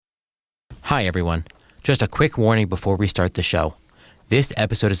Hi, everyone. Just a quick warning before we start the show. This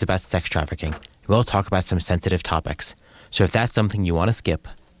episode is about sex trafficking. We'll talk about some sensitive topics. So if that's something you want to skip,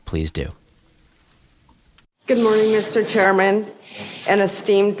 please do. Good morning, Mr. Chairman and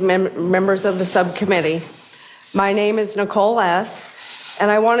esteemed members of the subcommittee. My name is Nicole S.,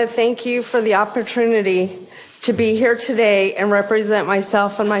 and I want to thank you for the opportunity to be here today and represent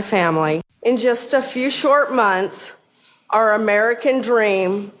myself and my family. In just a few short months, our American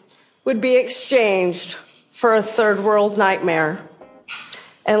dream would be exchanged for a third world nightmare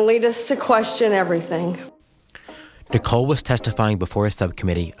and lead us to question everything. Nicole was testifying before a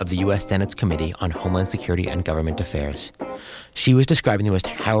subcommittee of the U.S. Senate's Committee on Homeland Security and Government Affairs. She was describing the most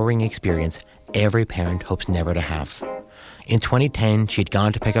harrowing experience every parent hopes never to have. In 2010, she had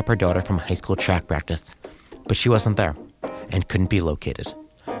gone to pick up her daughter from high school track practice, but she wasn't there and couldn't be located.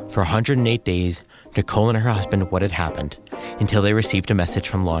 For 108 days, Nicole and her husband what had happened until they received a message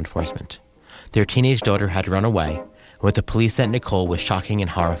from law enforcement. Their teenage daughter had run away, and what the police sent Nicole was shocking and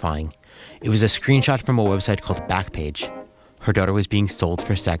horrifying. It was a screenshot from a website called Backpage. Her daughter was being sold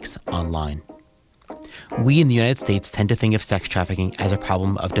for sex online. We in the United States tend to think of sex trafficking as a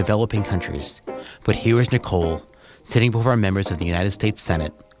problem of developing countries, but here is Nicole sitting before members of the United States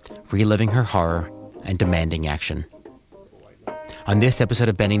Senate, reliving her horror and demanding action. On this episode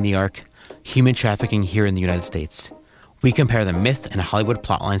of Bending the Arc, human trafficking here in the United States, we compare the myth and Hollywood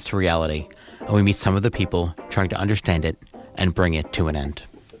plotlines to reality, and we meet some of the people trying to understand it and bring it to an end.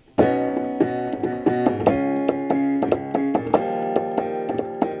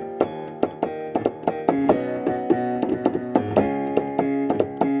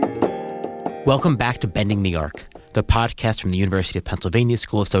 Welcome back to Bending the Arc, the podcast from the University of Pennsylvania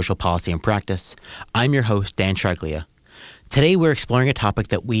School of Social Policy and Practice. I'm your host, Dan Triglia. Today we're exploring a topic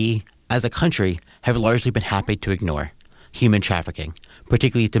that we, as a country, have largely been happy to ignore: human trafficking,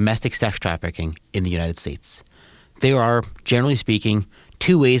 particularly domestic sex trafficking in the United States. There are, generally speaking,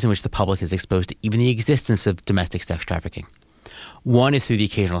 two ways in which the public is exposed to even the existence of domestic sex trafficking. One is through the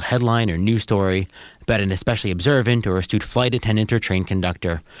occasional headline or news story about an especially observant or astute flight attendant or train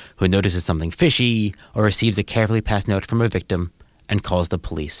conductor who notices something fishy or receives a carefully passed note from a victim and calls the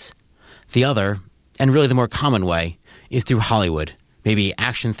police. The other, and really the more common way, is through Hollywood, maybe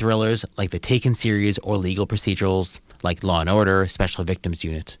action thrillers like the Taken series or legal procedurals like Law & Order, Special Victims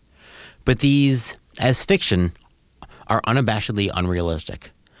Unit. But these, as fiction, are unabashedly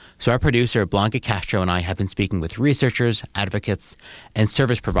unrealistic. So our producer, Blanca Castro, and I have been speaking with researchers, advocates, and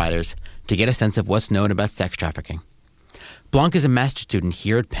service providers to get a sense of what's known about sex trafficking. Blanca is a master's student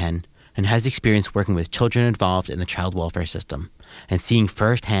here at Penn and has experience working with children involved in the child welfare system and seeing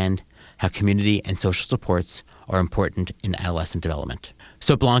firsthand how community and social supports are important in adolescent development.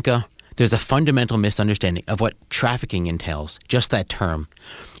 So Blanca, there's a fundamental misunderstanding of what trafficking entails, just that term.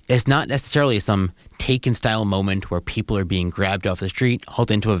 It's not necessarily some Taken-style moment where people are being grabbed off the street,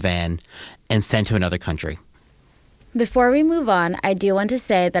 hauled into a van, and sent to another country. Before we move on, I do want to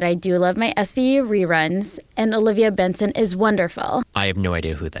say that I do love my SVU reruns, and Olivia Benson is wonderful. I have no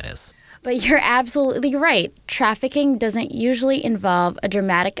idea who that is. But you're absolutely right. Trafficking doesn't usually involve a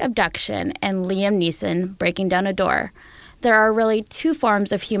dramatic abduction and Liam Neeson breaking down a door. There are really two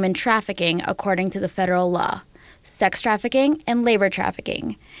forms of human trafficking according to the federal law: sex trafficking and labor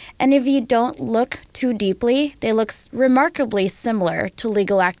trafficking. And if you don't look too deeply, they look remarkably similar to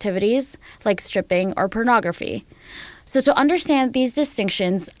legal activities like stripping or pornography. So to understand these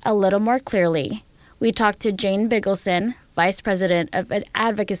distinctions a little more clearly, we talked to Jane Bigelson, Vice President of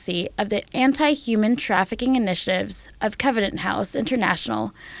Advocacy of the Anti-Human Trafficking Initiatives of Covenant House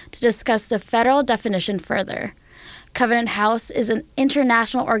International, to discuss the federal definition further. Covenant House is an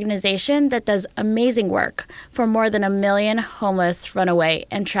international organization that does amazing work for more than 1 million homeless, runaway,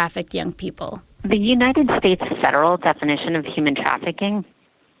 and trafficked young people. The United States federal definition of human trafficking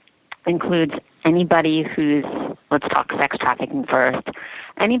includes anybody who's, let's talk sex trafficking first,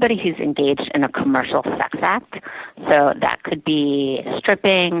 anybody who's engaged in a commercial sex act. So that could be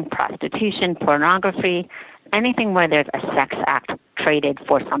stripping, prostitution, pornography, anything where there's a sex act traded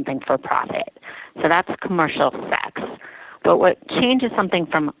for something for profit. So that's commercial sex. But what changes something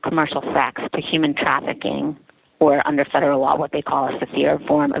from commercial sex to human trafficking, or under federal law, what they call a severe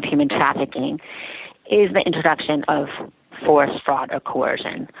form of human trafficking, is the introduction of force, fraud, or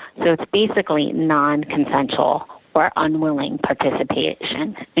coercion. So it's basically non-consensual or unwilling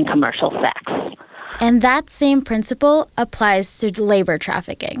participation in commercial sex. And that same principle applies to labor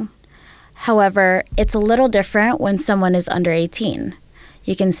trafficking. However, it's a little different when someone is under 18.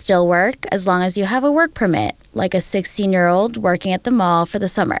 You can still work as long as you have a work permit, like a 16-year-old working at the mall for the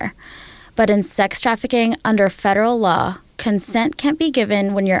summer. But in sex trafficking under federal law, consent can't be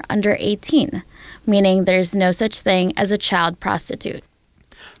given when you're under 18, meaning there's no such thing as a child prostitute.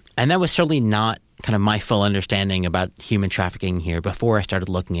 And that was certainly not kind of my full understanding about human trafficking here before I started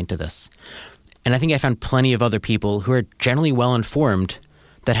looking into this. And I think I found plenty of other people who are generally well-informed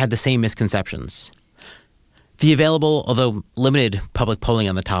that had the same misconceptions. The available, although limited, public polling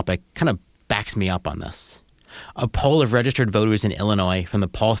on the topic kind of backs me up on this. A poll of registered voters in Illinois from the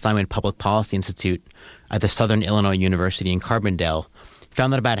Paul Simon Public Policy Institute at the Southern Illinois University in Carbondale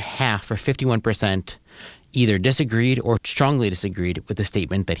found that about half, or 51%, either disagreed or strongly disagreed with the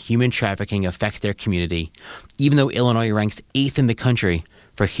statement that human trafficking affects their community, even though Illinois ranks 8th in the country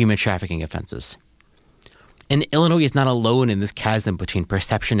for human trafficking offenses. And Illinois is not alone in this chasm between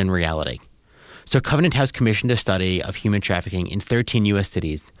perception and reality. So Covenant House commissioned a study of human trafficking in 13 U.S.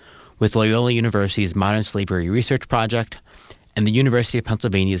 cities with Loyola University's Modern Slavery Research Project and the University of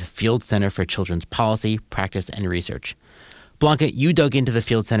Pennsylvania's Field Center for Children's Policy, Practice, and Research. Blanca, you dug into the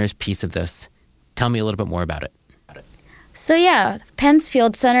Field Center's piece of this. Tell me a little bit more about it. So yeah, Penn's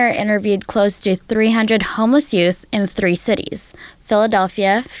Field Center interviewed close to 300 homeless youth in 3 cities,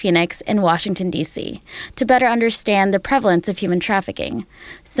 Philadelphia, Phoenix, and Washington, D.C., to better understand the prevalence of human trafficking.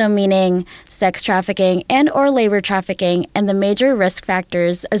 So meaning sex trafficking and or labor trafficking and the major risk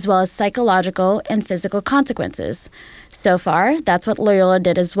factors as well as psychological and physical consequences. So far, that's what Loyola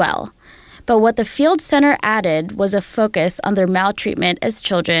did as well. But what the Field Center added was a focus on their maltreatment as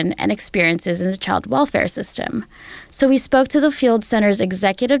children and experiences in the child welfare system. So we spoke to the Field Center's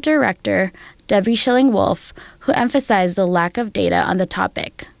executive director, Debbie Schilling-Wolf, who emphasized the lack of data on the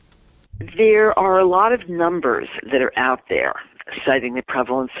topic. There are a lot of numbers that are out there citing the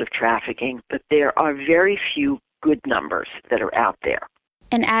prevalence of trafficking, but there are very few good numbers that are out there.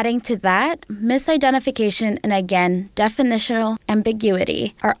 And adding to that, misidentification and again, definitional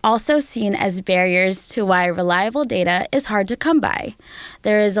ambiguity are also seen as barriers to why reliable data is hard to come by.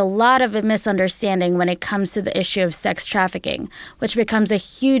 There is a lot of a misunderstanding when it comes to the issue of sex trafficking, which becomes a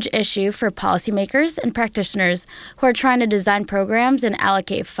huge issue for policymakers and practitioners who are trying to design programs and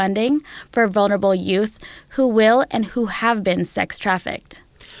allocate funding for vulnerable youth who will and who have been sex trafficked.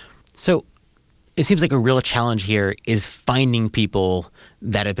 So it seems like a real challenge here is finding people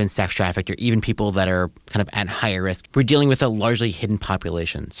that have been sex trafficked or even people that are kind of at higher risk. We're dealing with a largely hidden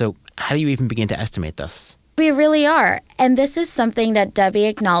population. So how do you even begin to estimate this? We really are. And this is something that Debbie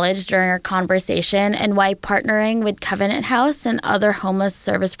acknowledged during our conversation and why partnering with Covenant House and other homeless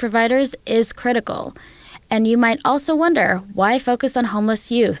service providers is critical. And you might also wonder, why focus on homeless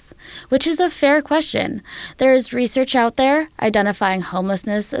youth? Which is a fair question. There is research out there identifying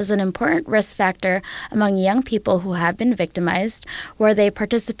homelessness as an important risk factor among young people who have been victimized, where they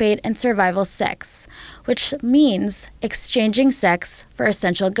participate in survival sex, which means exchanging sex for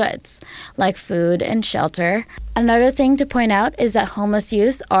essential goods, like food and shelter. Another thing to point out is that homeless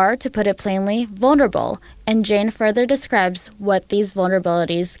youth are, to put it plainly, vulnerable, and Jane further describes what these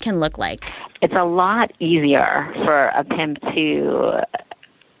vulnerabilities can look like. It's a lot easier for a pimp to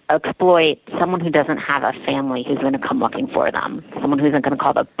exploit someone who doesn't have a family who's going to come looking for them, someone who isn't going to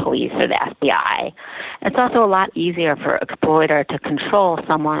call the police or the FBI. It's also a lot easier for an exploiter to control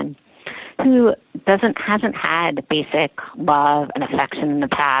someone who hasn't had basic love and affection in the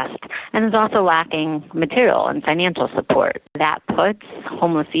past and is also lacking material and financial support. That puts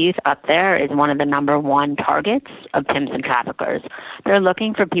homeless youth up there as one of the number one targets of pimps and traffickers. They're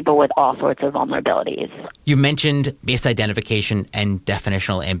looking for people with all sorts of vulnerabilities. You mentioned misidentification and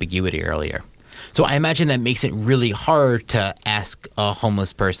definitional ambiguity earlier. So I imagine that makes it really hard to ask a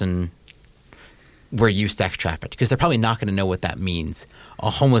homeless person, were you sex trafficked? Because they're probably not going to know what that means. A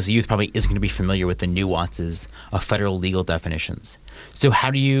homeless youth probably isn't going to be familiar with the nuances of federal legal definitions. So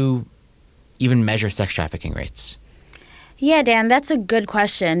how do you even measure sex trafficking rates? Yeah, Dan, that's a good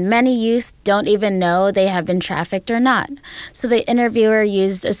question. Many youth don't even know they have been trafficked or not. So the interviewer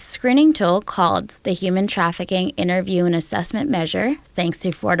used a screening tool called the Human Trafficking Interview and Assessment Measure, thanks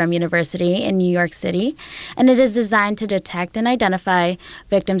to Fordham University in New York City, and it is designed to detect and identify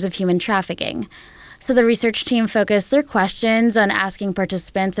victims of human trafficking. So the research team focused their questions on asking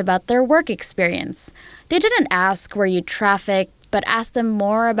participants about their work experience. They didn't ask, were you trafficked, but asked them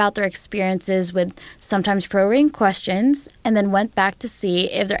more about their experiences with sometimes probing questions, and then went back to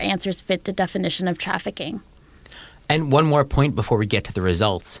see if their answers fit the definition of trafficking. And one more point before we get to the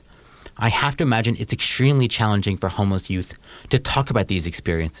results. I have to imagine it's extremely challenging for homeless youth to talk about these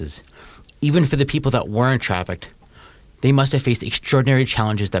experiences. Even for the people that weren't trafficked, they must have faced extraordinary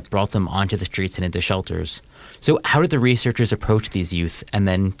challenges that brought them onto the streets and into shelters. So how did the researchers approach these youth and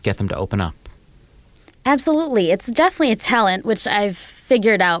then get them to open up? Absolutely. It's definitely a talent, which I've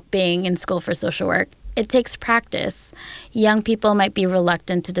figured out being in school for social work. It takes practice. Young people might be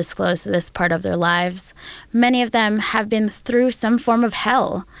reluctant to disclose this part of their lives. Many of them have been through some form of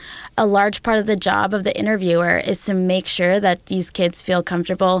hell. A large part of the job of the interviewer is to make sure that these kids feel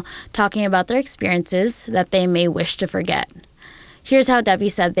comfortable talking about their experiences that they may wish to forget. Here's how Debbie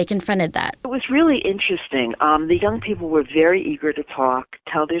said they confronted that. It was really interesting. The young people were very eager to talk,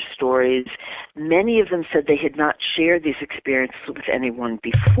 tell their stories. Many of them said they had not shared these experiences with anyone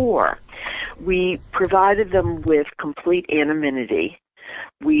before. We provided them with complete anonymity.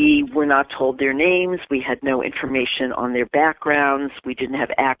 We were not told their names. We had no information on their backgrounds. We didn't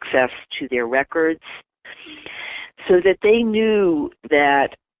have access to their records, so that they knew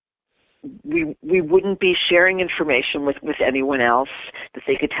that we wouldn't be sharing information with anyone else, that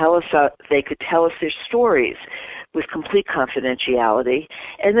they could tell us their stories with complete confidentiality,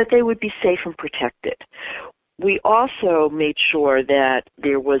 and that they would be safe and protected. We also made sure that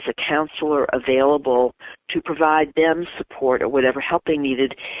there was a counselor available to provide them support or whatever help they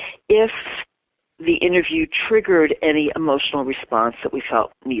needed if the interview triggered any emotional response that we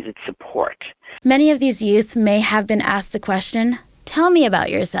felt needed support. Many of these youth may have been asked the question, "Tell me about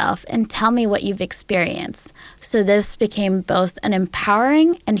yourself and tell me what you've experienced." So this became both an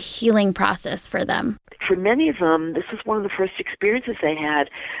empowering and healing process for them. For many of them, this was one of the first experiences they had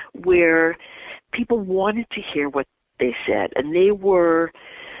where people wanted to hear what they said, and they were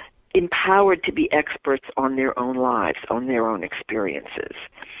empowered to be experts on their own lives, on their own experiences.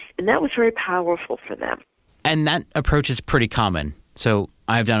 And that was very powerful for them. And that approach is pretty common. So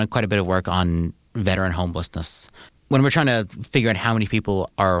I've done quite a bit of work on veteran homelessness. When we're trying to figure out how many people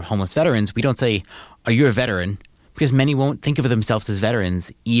are homeless veterans, we don't say, "Are you a veteran?" Because many won't think of themselves as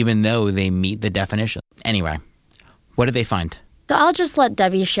veterans, even though they meet the definition. Anyway, what did they find? So I'll just let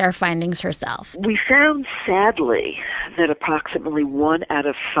Debbie share findings herself. We found, sadly, that approximately 1 out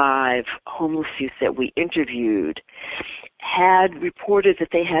of 5 homeless youth that we interviewed had reported that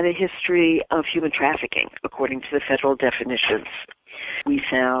they had a history of human trafficking, according to the federal definitions. We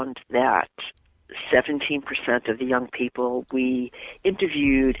found that 17% of the young people we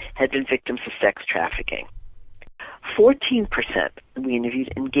interviewed had been victims of sex trafficking. 14% we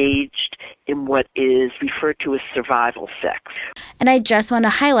interviewed engaged in what is referred to as survival sex. And I just want to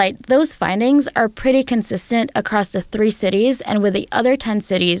highlight, those findings are pretty consistent across the 3 cities and with the other 10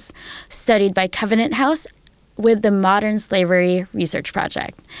 cities studied by Covenant House with the Modern Slavery Research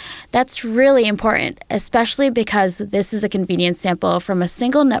Project. That's really important, especially because this is a convenient sample from a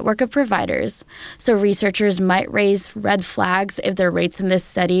single network of providers, so researchers might raise red flags if their rates in this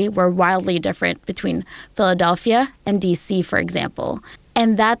study were wildly different between Philadelphia and D.C., for example,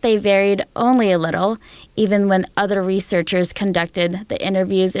 and that they varied only a little, even when other researchers conducted the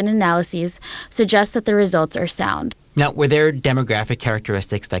interviews and analyses, suggests that the results are sound. Now, were there demographic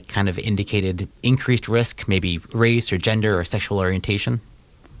characteristics that kind of indicated increased risk, maybe race or gender or sexual orientation?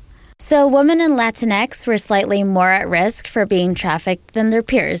 So women and Latinx were slightly more at risk for being trafficked than their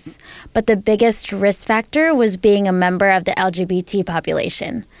peers, but the biggest risk factor was being a member of the LGBT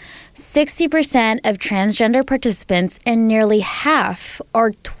population. 60% of transgender participants and nearly half,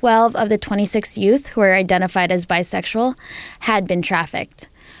 or 12 of the 26 youth who were identified as bisexual, had been trafficked.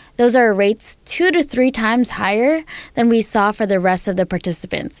 Those are rates 2 to 3 times higher than we saw for the rest of the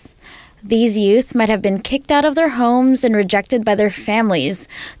participants. These youth might have been kicked out of their homes and rejected by their families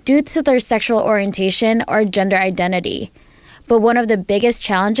due to their sexual orientation or gender identity. But one of the biggest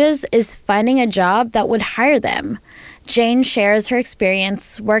challenges is finding a job that would hire them. Jane shares her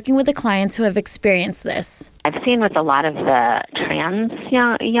experience working with the clients who have experienced this. I've seen with a lot of the trans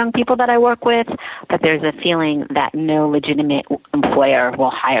young people that I work with that there's a feeling that no legitimate employer will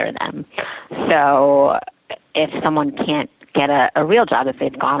hire them. So if someone can't get a real job, if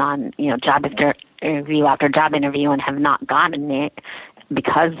they've gone on job after job interview and have not gotten it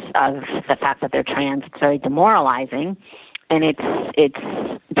because of the fact that they're trans, it's very demoralizing, and it's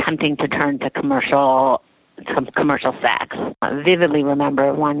tempting to turn to commercial sex. I vividly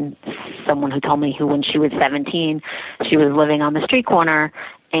remember someone who told me when she was 17, she was living on the street corner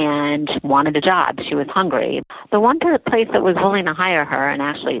and wanted a job. She was hungry. The one place that was willing to hire her and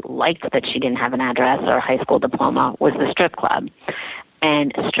actually liked that she didn't have an address or a high school diploma was the strip club.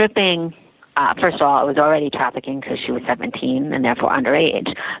 And stripping, first of all, it was already trafficking because she was 17 and therefore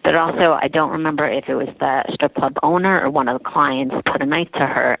underage. But also, I don't remember if it was the strip club owner or one of the clients put a knife to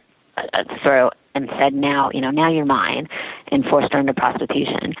her throat and said, now you're mine, and forced her into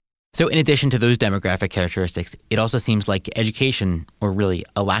prostitution. So in addition to those demographic characteristics, it also seems like education, or really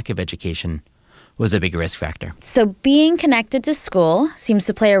a lack of education, was a big risk factor. So being connected to school seems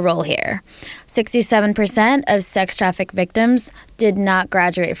to play a role here. 67% of sex traffic victims did not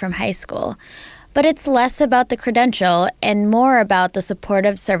graduate from high school. But it's less about the credential and more about the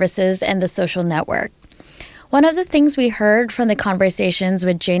supportive services and the social network. One of the things we heard from the conversations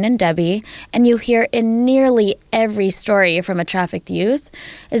with Jane and Debbie, and you hear in nearly every story from a trafficked youth,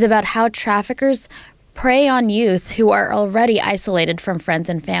 is about how traffickers prey on youth who are already isolated from friends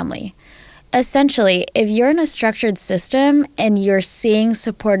and family. Essentially, if you're in a structured system and you're seeing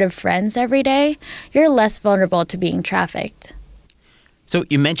supportive friends every day, you're less vulnerable to being trafficked. So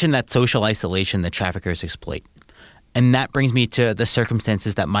you mentioned that social isolation that traffickers exploit. And that brings me to the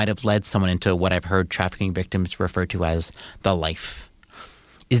circumstances that might have led someone into what I've heard trafficking victims refer to as the life.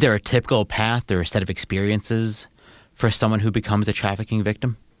 Is there a typical path or a set of experiences for someone who becomes a trafficking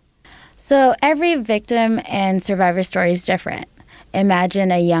victim? So every victim and survivor story is different.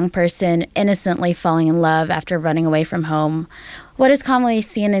 Imagine a young person innocently falling in love after running away from home. What is commonly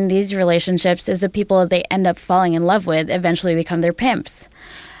seen in these relationships is the people they end up falling in love with eventually become their pimps.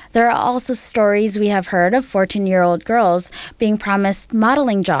 There are also stories we have heard of 14-year-old girls being promised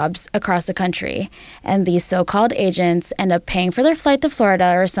modeling jobs across the country, and these so-called agents end up paying for their flight to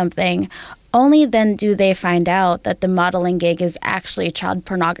Florida or something. Only then do they find out that the modeling gig is actually child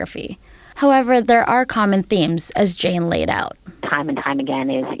pornography. However, there are common themes, as Jane laid out. Time and time again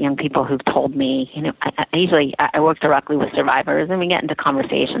is young people who've told me, I work directly with survivors, and we get into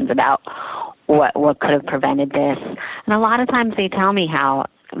conversations about what could have prevented this. And a lot of times they tell me how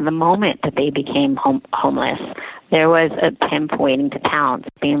the moment that they became homeless, there was a pimp waiting to pounce,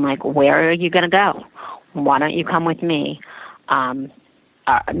 being like, where are you going to go? Why don't you come with me?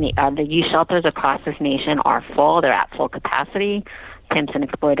 The youth shelters across this nation are full. They're at full capacity. Pimps and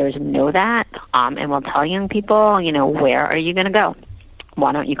exploiters know that and will tell young people, where are you going to go?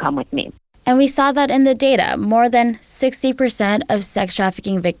 Why don't you come with me? And we saw that in the data. More than 60% of sex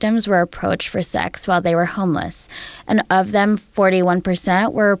trafficking victims were approached for sex while they were homeless. And of them,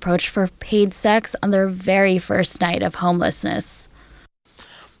 41% were approached for paid sex on their very first night of homelessness.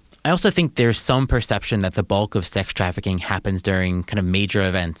 I also think there's some perception that the bulk of sex trafficking happens during kind of major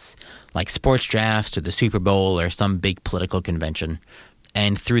events like sports drafts or the Super Bowl or some big political convention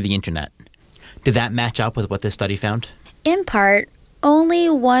and through the internet. Did that match up with what this study found? In part. Only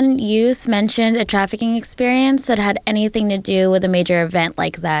one youth mentioned a trafficking experience that had anything to do with a major event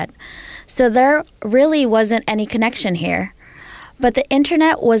like that. So there really wasn't any connection here. But the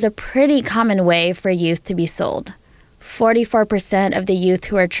internet was a pretty common way for youth to be sold. 44% of the youth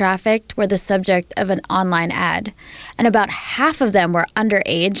who were trafficked were the subject of an online ad, and about half of them were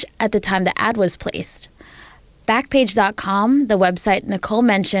underage at the time the ad was placed. Backpage.com, the website Nicole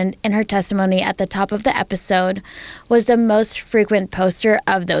mentioned in her testimony at the top of the episode, was the most frequent poster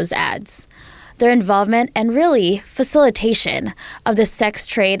of those ads. Their involvement and really facilitation of the sex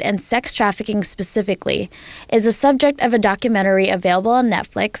trade and sex trafficking specifically is the subject of a documentary available on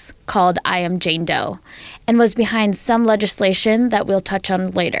Netflix called I Am Jane Doe, and was behind some legislation that we'll touch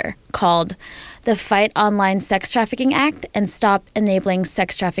on later called the Fight Online Sex Trafficking Act and Stop Enabling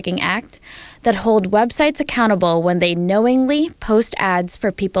Sex Trafficking Act that hold websites accountable when they knowingly post ads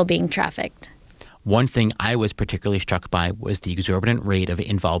for people being trafficked. One thing I was particularly struck by was the exorbitant rate of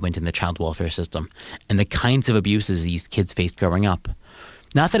involvement in the child welfare system and the kinds of abuses these kids faced growing up.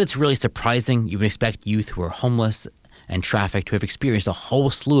 Not that it's really surprising. You would expect youth who are homeless and trafficked to have experienced a whole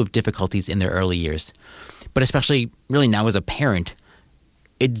slew of difficulties in their early years. But especially really now as a parent,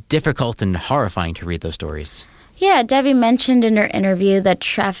 it's difficult and horrifying to read those stories. Yeah, Debbie mentioned in her interview that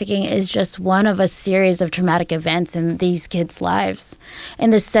trafficking is just one of a series of traumatic events in these kids' lives.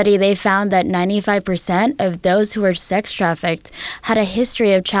 In the study, they found that 95% of those who were sex trafficked had a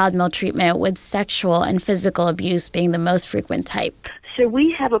history of child maltreatment, with sexual and physical abuse being the most frequent type. So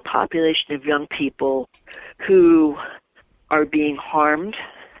we have a population of young people who are being harmed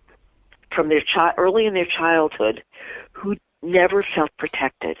from their early in their childhood, who never felt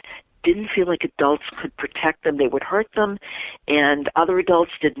protected, didn't feel like adults could protect them. They would hurt them, and other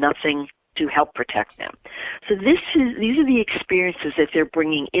adults did nothing to help protect them. So these are the experiences that they're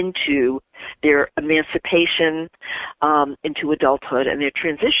bringing into their emancipation into adulthood and their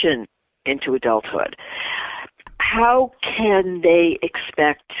transition into adulthood. How can they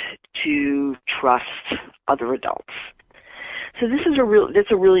expect to trust other adults? So that's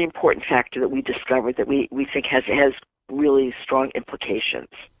a really important factor that we discovered that we think has really strong implications.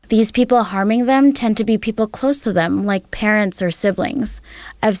 These people harming them tend to be people close to them, like parents or siblings.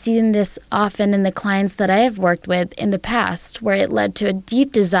 I've seen this often in the clients that I have worked with in the past, where it led to a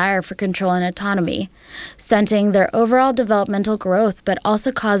deep desire for control and autonomy, stunting their overall developmental growth, but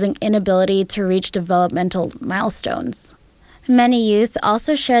also causing inability to reach developmental milestones. Many youth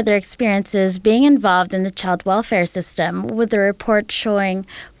also share their experiences being involved in the child welfare system, with the report showing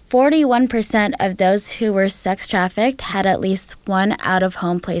 41% of those who were sex trafficked had at least one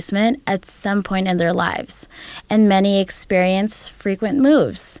out-of-home placement at some point in their lives, and many experienced frequent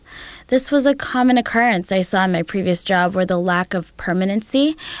moves. This was a common occurrence I saw in my previous job, where the lack of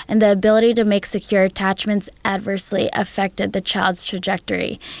permanency and the ability to make secure attachments adversely affected the child's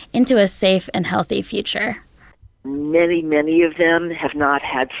trajectory into a safe and healthy future. Many of them have not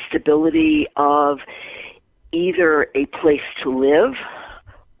had stability of either a place to live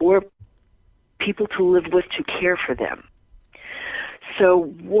or people to live with to care for them.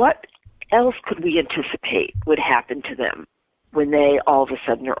 So what else could we anticipate would happen to them when they all of a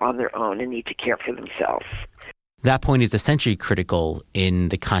sudden are on their own and need to care for themselves? That point is essentially critical in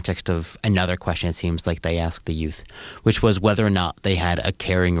the context of another question it seems like they asked the youth, which was whether or not they had a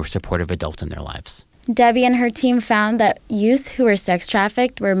caring or supportive adult in their lives. Debbie and her team found that youth who were sex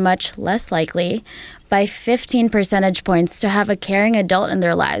trafficked were much less likely, by 15 percentage points, to have a caring adult in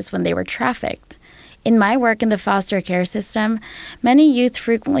their lives when they were trafficked. In my work in the foster care system, many youth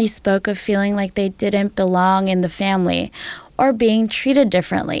frequently spoke of feeling like they didn't belong in the family or being treated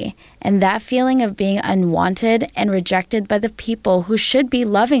differently, and that feeling of being unwanted and rejected by the people who should be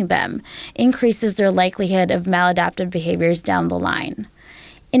loving them increases their likelihood of maladaptive behaviors down the line.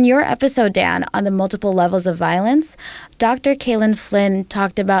 In your episode, Dan, on the multiple levels of violence, Dr. Kaylin Flynn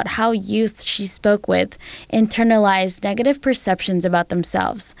talked about how youth she spoke with internalized negative perceptions about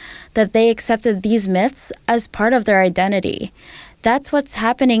themselves, that they accepted these myths as part of their identity. That's what's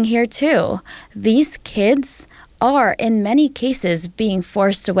happening here, too. These kids are, in many cases, being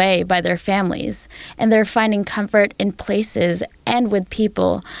forced away by their families, and they're finding comfort in places and with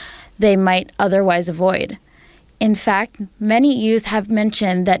people they might otherwise avoid. In fact, many youth have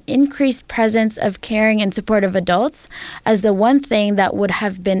mentioned that increased presence of caring and supportive adults as the one thing that would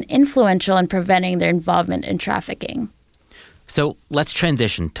have been influential in preventing their involvement in trafficking. So let's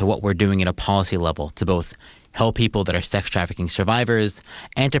transition to what we're doing at a policy level to both help people that are sex trafficking survivors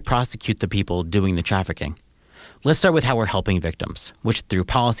and to prosecute the people doing the trafficking. Let's start with how we're helping victims, which through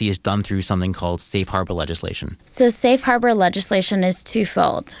policy is done through something called safe harbor legislation. So safe harbor legislation is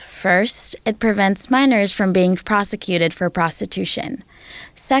twofold. First, it prevents minors from being prosecuted for prostitution.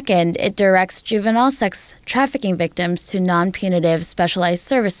 Second, it directs juvenile sex trafficking victims to non-punitive specialized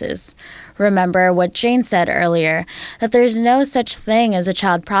services. Remember what Jane said earlier, that there's no such thing as a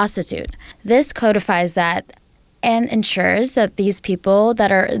child prostitute. This codifies that and ensures that these people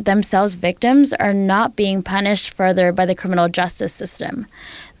that are themselves victims are not being punished further by the criminal justice system.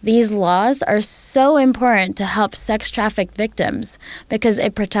 These laws are so important to help sex trafficked victims because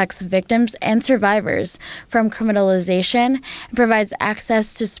it protects victims and survivors from criminalization and provides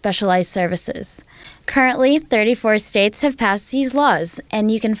access to specialized services. Currently, 34 states have passed these laws, and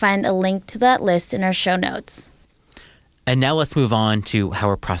you can find a link to that list in our show notes. And now let's move on to how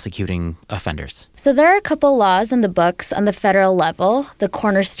we're prosecuting offenders. So there are a couple laws in the books on the federal level, the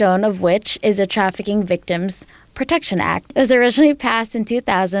cornerstone of which is the Trafficking Victims Protection Act. It was originally passed in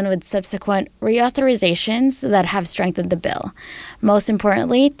 2000 with subsequent reauthorizations that have strengthened the bill. Most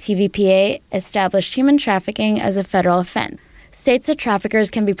importantly, TVPA established human trafficking as a federal offense. States that traffickers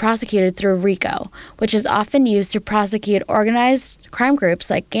can be prosecuted through RICO, which is often used to prosecute organized crime groups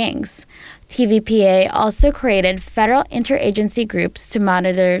like gangs. TVPA also created federal interagency groups to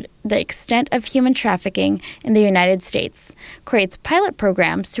monitor the extent of human trafficking in the United States, creates pilot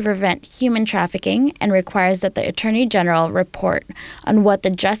programs to prevent human trafficking, and requires that the Attorney General report on what the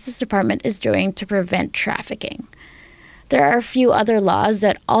Justice Department is doing to prevent trafficking. There are a few other laws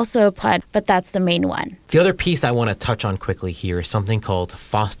that also apply, but that's the main one. The other piece I want to touch on quickly here is something called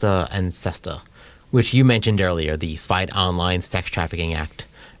FOSTA and SESTA, which you mentioned earlier, the Fight Online Sex Trafficking Act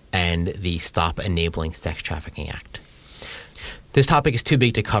and the Stop Enabling Sex Trafficking Act. This topic is too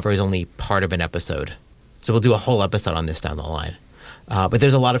big to cover as only part of an episode, so we'll do a whole episode on this down the line. But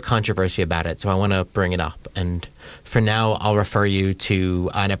there's a lot of controversy about it, so I want to bring it up. And for now, I'll refer you to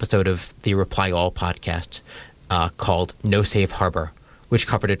an episode of the Reply All podcast called No Safe Harbor, which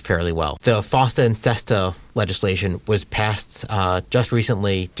covered it fairly well. The FOSTA and SESTA legislation was passed just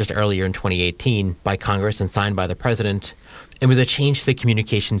earlier in 2018 by Congress and signed by the president. It was a change to the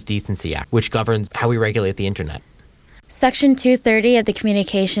Communications Decency Act, which governs how we regulate the internet. Section 230 of the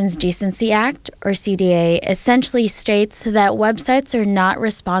Communications Decency Act, or CDA, essentially states that websites are not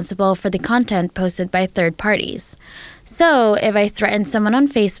responsible for the content posted by third parties. So, if I threaten someone on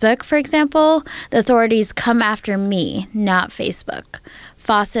Facebook, for example, the authorities come after me, not Facebook.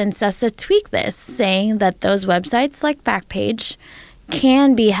 FOSTA and SESTA tweak this, saying that those websites, like Backpage,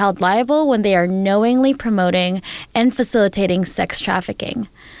 can be held liable when they are knowingly promoting and facilitating sex trafficking.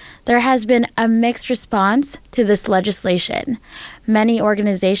 There has been a mixed response to this legislation. Many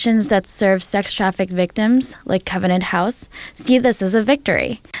organizations that serve sex trafficked victims, like Covenant House, see this as a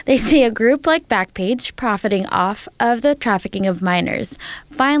victory. They see a group like Backpage profiting off of the trafficking of minors,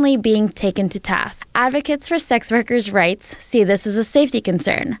 finally being taken to task. Advocates for sex workers' rights see this as a safety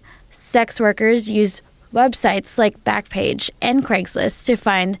concern. Sex workers use websites like Backpage and Craigslist to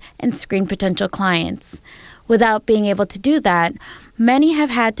find and screen potential clients. Without being able to do that, many have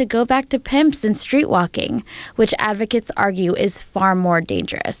had to go back to pimps and street walking, which advocates argue is far more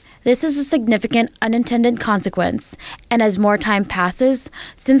dangerous. This is a significant unintended consequence, and as more time passes,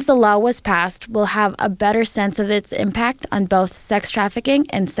 since the law was passed, we'll have a better sense of its impact on both sex trafficking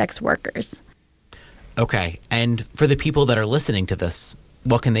and sex workers. Okay, and for the people that are listening to this,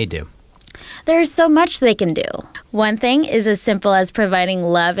 what can they do? There's so much they can do. One thing is as simple as providing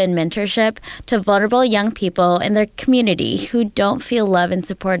love and mentorship to vulnerable young people in their community who don't feel loved and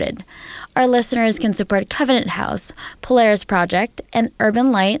supported. Our listeners can support Covenant House, Polaris Project, and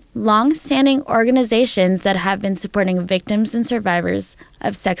Urban Light, long-standing organizations that have been supporting victims and survivors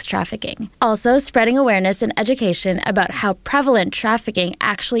of sex trafficking. Also, spreading awareness and education about how prevalent trafficking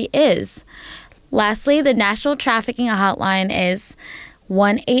actually is. Lastly, the National Trafficking Hotline is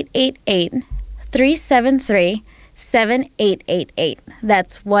 1-888-373-7888.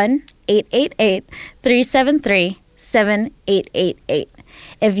 That's 1-888-373-7888.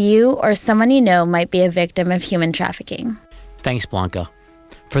 If you or someone you know might be a victim of human trafficking. Thanks, Blanca.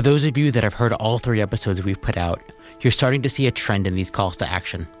 For those of you that have heard all 3 episodes we've put out, you're starting to see a trend in these calls to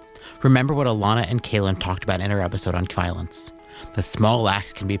action. Remember what Alana and Kaylin talked about in our episode on violence. The small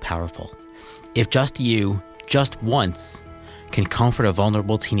acts can be powerful. If just you, just once, can comfort a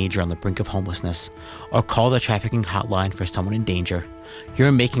vulnerable teenager on the brink of homelessness, or call the trafficking hotline for someone in danger,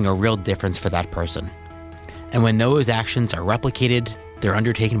 you're making a real difference for that person. And when those actions are replicated, they're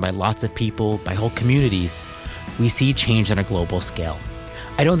undertaken by lots of people, by whole communities, we see change on a global scale.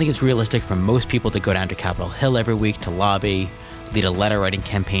 I don't think it's realistic for most people to go down to Capitol Hill every week to lobby, lead a letter-writing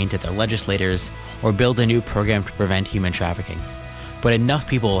campaign to their legislators, or build a new program to prevent human trafficking. But enough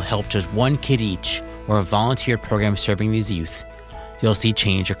people will help just one kid each, or a volunteer program serving these youth, you'll see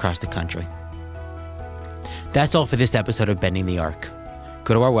change across the country. That's all for this episode of Bending the Arc.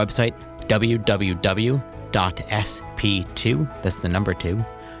 Go to our website, www.sp2, that's the number 2,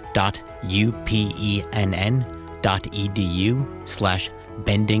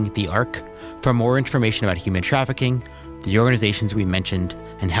 upenn.edu/bendingthearc for more information about human trafficking, the organizations we mentioned,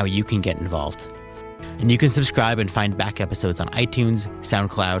 and how you can get involved. And you can subscribe and find back episodes on iTunes,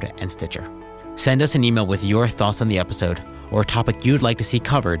 SoundCloud, and Stitcher. Send us an email with your thoughts on the episode or a topic you'd like to see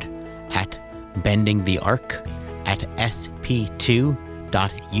covered at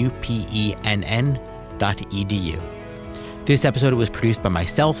bendingthearc@sp2.upenn.edu. This episode was produced by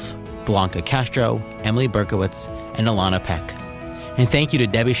myself, Blanca Castro, Emily Berkowitz, and Alana Peck. And thank you to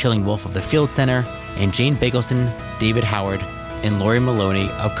Debbie Schilling-Wolf of the Field Center, and Jane Bigelson, David Howard, and Lori Maloney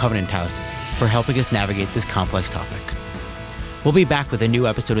of Covenant House for helping us navigate this complex topic. We'll be back with a new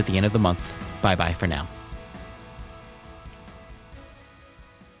episode at the end of the month. Bye-bye for now.